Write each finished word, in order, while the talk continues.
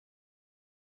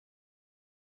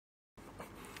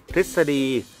ทฤษฎี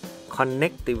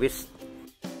connectivist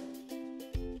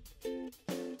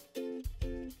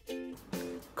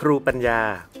ครูปัญญา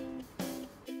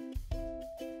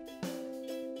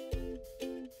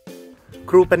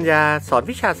ครูปัญญาสอน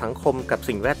วิชาสังคมกับ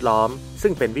สิ่งแวดล้อม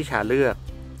ซึ่งเป็นวิชาเลือก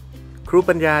ครู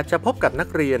ปัญญาจะพบกับนัก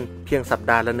เรียนเพียงสัป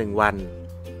ดาห์ละ1 วัน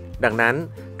ดังนั้น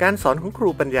การสอนของครู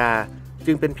ปัญญา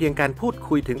จึงเป็นเพียงการพูด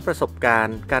คุยถึงประสบการ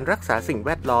ณ์การรักษาสิ่งแว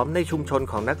ดล้อมในชุมชน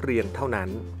ของนักเรียนเท่านั้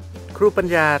นครูปัญ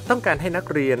ญาต้องการให้นัก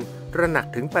เรียนตระหนัก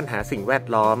ถึงปัญหาสิ่งแวด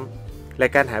ล้อมและ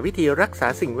การหาวิธีรักษา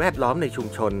สิ่งแวดล้อมในชุม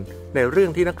ชนในเรื่อ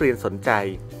งที่นักเรียนสนใจ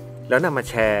แล้วนำมา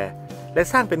แชร์และ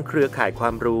สร้างเป็นเครือข่ายควา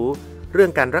มรู้เรื่อ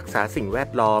งการรักษาสิ่งแว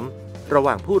ดล้อมระห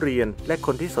ว่างผู้เรียนและค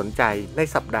นที่สนใจใน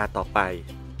สัปดาห์ต่อไป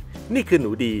นี่คือห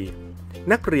นูดี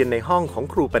นักเรียนในห้องของ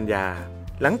ครูปัญญา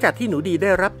หลังจากที่หนูดีไ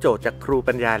ด้รับโจทย์จากครู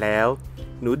ปัญญาแล้ว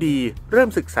หนูดีเริ่ม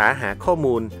ศึกษาหาข้อ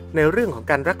มูลในเรื่องของ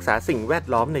การรักษาสิ่งแวด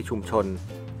ล้อมในชุมชน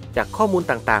จากข้อมูล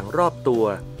ต่างๆรอบตัว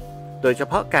โดยเฉ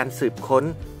พาะการสืบค้น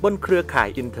บนเครือข่าย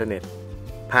อินเทอร์เน็ต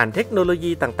ผ่านเทคโนโล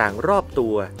ยีต่างๆรอบตั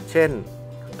วเช่น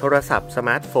โทรศัพท์สม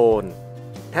าร์ทโฟน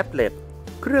แท็บเล็ต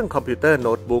เครื่องคอมพิวเตอร์โ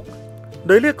น้ตบุ๊กโ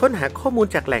ดยเลือกค้นหาข้อมูล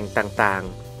จากแหล่งต่าง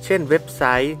ๆเช่นเว็บไซ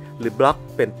ต์หรือบล็อก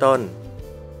เป็นต้น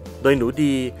โดยหนู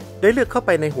ดีได้เลือกเข้าไป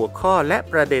ในหัวข้อและ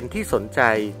ประเด็นที่สนใจ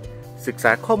ศึกษ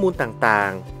าข้อมูลต่า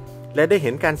งๆและได้เห็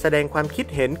นการแสดงความคิด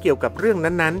เห็นเกี่ยวกับเรื่อง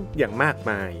นั้นๆอย่างมาก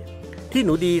มายที่ห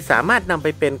นูดีสามารถนำไป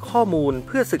เป็นข้อมูลเ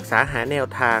พื่อศึกษาหาแนว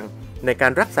ทางในกา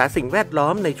รรักษาสิ่งแวดล้อ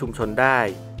มในชุมชนได้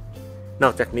น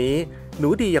อกจากนี้หนู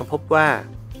ดียังพบว่า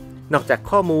นอกจาก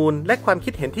ข้อมูลและความ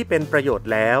คิดเห็นที่เป็นประโยชน์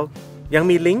แล้วยัง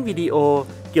มีลิงก์วิดีโอ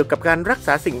เกี่ยวกับการรักษ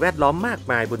าสิ่งแวดล้อมมาก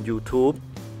มายบน YouTube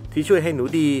ที่ช่วยให้หนู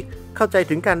ดีเข้าใจ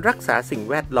ถึงการรักษาสิ่ง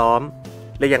แวดล้อม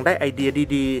และยังได้ไอเดีย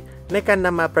ดีๆในการน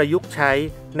ำมาประยุกต์ใช้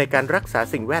ในการรักษา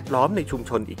สิ่งแวดล้อมในชุม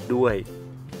ชนอีกด้วย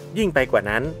ยิ่งไปกว่า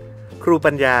นั้นครู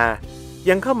ปัญญา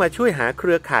ยังเข้ามาช่วยหาเค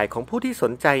รือข่ายของผู้ที่ส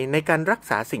นใจในการรัก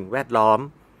ษาสิ่งแวดล้อม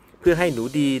เพื่อให้หนู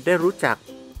ดีได้รู้จัก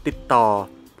ติดต่อ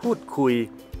พูดคุย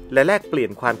และแลกเปลี่ย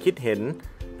นความคิดเห็น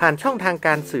ผ่านช่องทางก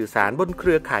ารสื่อสารบนเค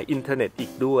รือข่ายอินเทอร์เน็ตอี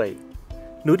กด้วย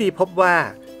หนูดีพบว่า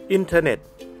อินเทอร์เน็ต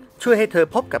ช่วยให้เธอ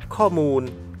พบกับข้อมูล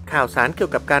ข่าวสารเกี่ย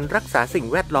วกับการรักษาสิ่ง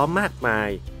แวดล้อมมากมาย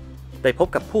ได้พบ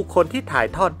กับผู้คนที่ถ่าย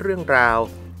ทอดเรื่องราว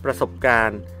ประสบการ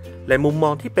ณ์และมุมม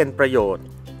องที่เป็นประโยชน์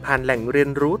ผ่านแหล่งเรียน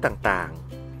รู้ต่างๆ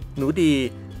หนูดี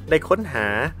ได้ค้นหา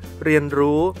เรียน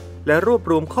รู้และรวบ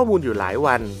รวมข้อมูลอยู่หลาย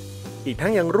วันอีกทั้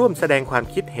งยังร่วมแสดงความ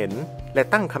คิดเห็นและ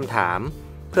ตั้งคำถาม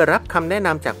เพื่อรับคำแนะน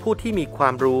ำจากผู้ที่มีควา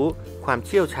มรู้ความเ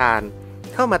ชี่ยวชาญ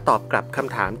เข้ามาตอบกลับค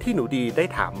ำถามที่หนูดีได้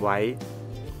ถามไว้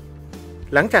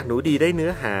หลังจากหนูดีได้เนื้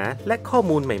อหาและข้อ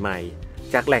มูลใหม่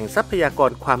ๆจากแหล่งทรัพยาก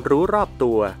รความรู้รอบ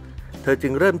ตัวเธอจึ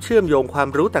งเริ่มเชื่อมโยงความ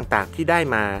รู้ต่างๆที่ได้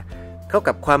มาเข้า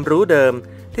กับความรู้เดิม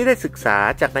ที่ได้ศึกษา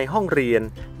จากในห้องเรียน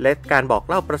และการบอก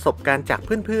เล่าประสบการณ์จาก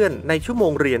เพื่อนๆในชั่วโม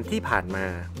งเรียนที่ผ่านมา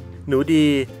หนูดี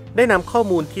ได้นำข้อ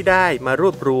มูลที่ได้มาร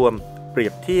วบรวมเปรี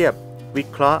ยบเทียบวิ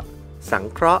เคราะห์สัง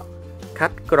เคราะห์คั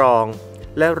ดกรอง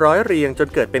และร้อยเรียงจน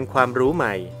เกิดเป็นความรู้ให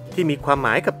ม่ที่มีความหม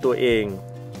ายกับตัวเอง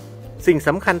สิ่งส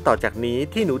ำคัญต่อจากนี้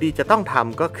ที่หนูดีจะต้องท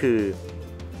ำก็คือ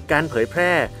การเผยแพ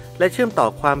ร่และเชื่อมต่อ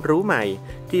ความรู้ใหม่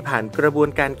ที่ผ่านกระบวน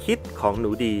การคิดของห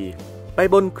นูดีไป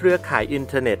บนเครือข่ายอิน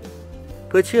เทอร์เน็ตเ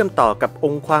พื่อเชื่อมต่อกับอ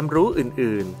งค์ความรู้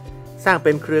อื่นๆสร้างเ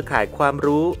ป็นเครือข่ายความ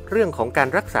รู้เรื่องของการ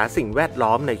รักษาสิ่งแวดล้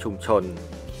อมในชุมชน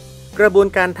กระบวน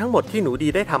การทั้งหมดที่หนูดี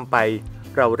ได้ทำไป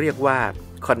เราเรียกว่า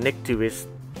connectivist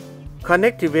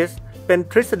เป็น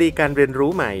ทฤษฎีการเรียน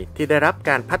รู้ใหม่ที่ได้รับ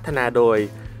การพัฒนาโดย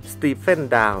สตีเฟน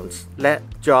ดาวน์ส์และ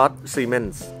จอร์จ ซีเมน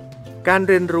ส์การ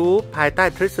เรียนรู้ภายใต้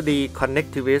ทฤษฎี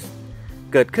connectivist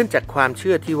เกิดขึ้นจากความเ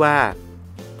ชื่อที่ว่า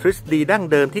ทฤษฎีดั้ง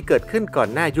เดิมที่เกิดขึ้นก่อน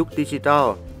หน้ายุคดิจิทัล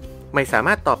ไม่สาม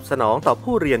ารถตอบสนองต่อ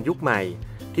ผู้เรียนยุคใหม่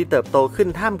ที่เติบโตขึ้น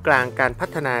ท่ามกลางการพั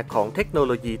ฒนาของเทคโนโ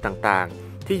ลยีต่าง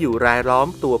ๆที่อยู่รายล้อม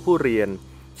ตัวผู้เรียน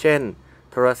เช่น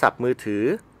โทรศัพท์มือถือ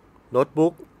โน้ต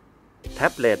บุ๊กแท็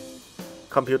บเล็ต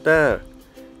คอมพิวเตอร์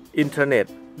อินเทอร์เน็ต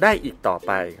ได้อีกต่อไ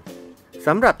ปส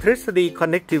ำหรับทฤษฎี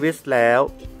connectivist แล้ว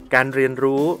การเรียน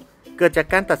รู้เกิดจาก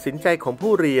การตัดสินใจของ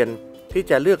ผู้เรียนที่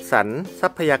จะเลือกสรรทรั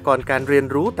พยากรการเรียน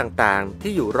รู้ต่างๆ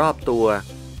ที่อยู่รอบตัว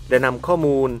และนำข้อ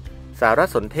มูลสาร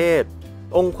สนเทศ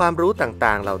องค์ความรู้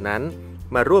ต่างๆเหล่านั้น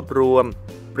มารวบรวม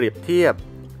เปรียบเทียบ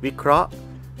วิเคราะห์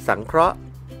สังเคราะห์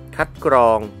คัดกร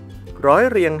องร้อย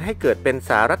เรียงให้เกิดเป็นส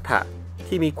ารัตถะ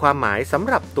ที่มีความหมายสำ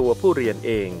หรับตัวผู้เรียนเ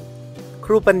องค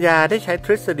รูปัญญาได้ใช้ท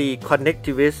ฤษฎี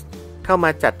connectivist เข้าม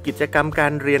าจัดกิจกรรมกา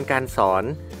รเรียนการสอน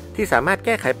ที่สามารถแ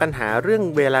ก้ไขปัญหาเรื่อง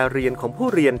เวลาเรียนของผู้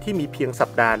เรียนที่มีเพียงสัป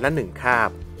ดาห์ละ1 คาบ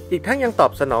อีกทั้งยังตอ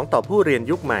บสนองต่อผู้เรียน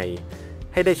ยุคใหม่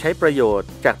ให้ได้ใช้ประโยชน์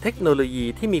จากเทคโนโลยี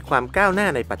ที่มีความก้าวหน้า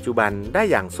ในปัจจุบันได้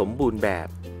อย่างสมบูรณ์แบบ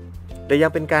และยั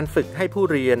งเป็นการฝึกให้ผู้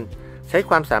เรียน ใช้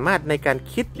ความสามารถในการ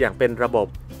คิดอย่างเป็นระบบ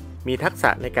มีทักษะ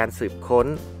ในการสืบค้น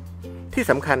ที่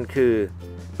สำคัญคือ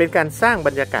เป็นการสร้างบ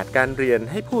รรยากาศการเรียน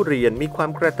ให้ผู้เรียนมีความ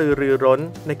กระตือรือร้น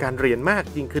ในการเรียนมาก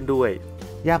ยิ่งขึ้นด้วย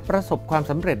อยากประสบความ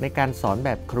สำเร็จในการสอนแบ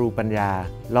บครูปัญญา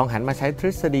ลองหันมาใช้ท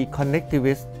ฤษฎี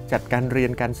Connectivist จัดการเรีย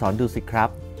นการสอนดูสิครับ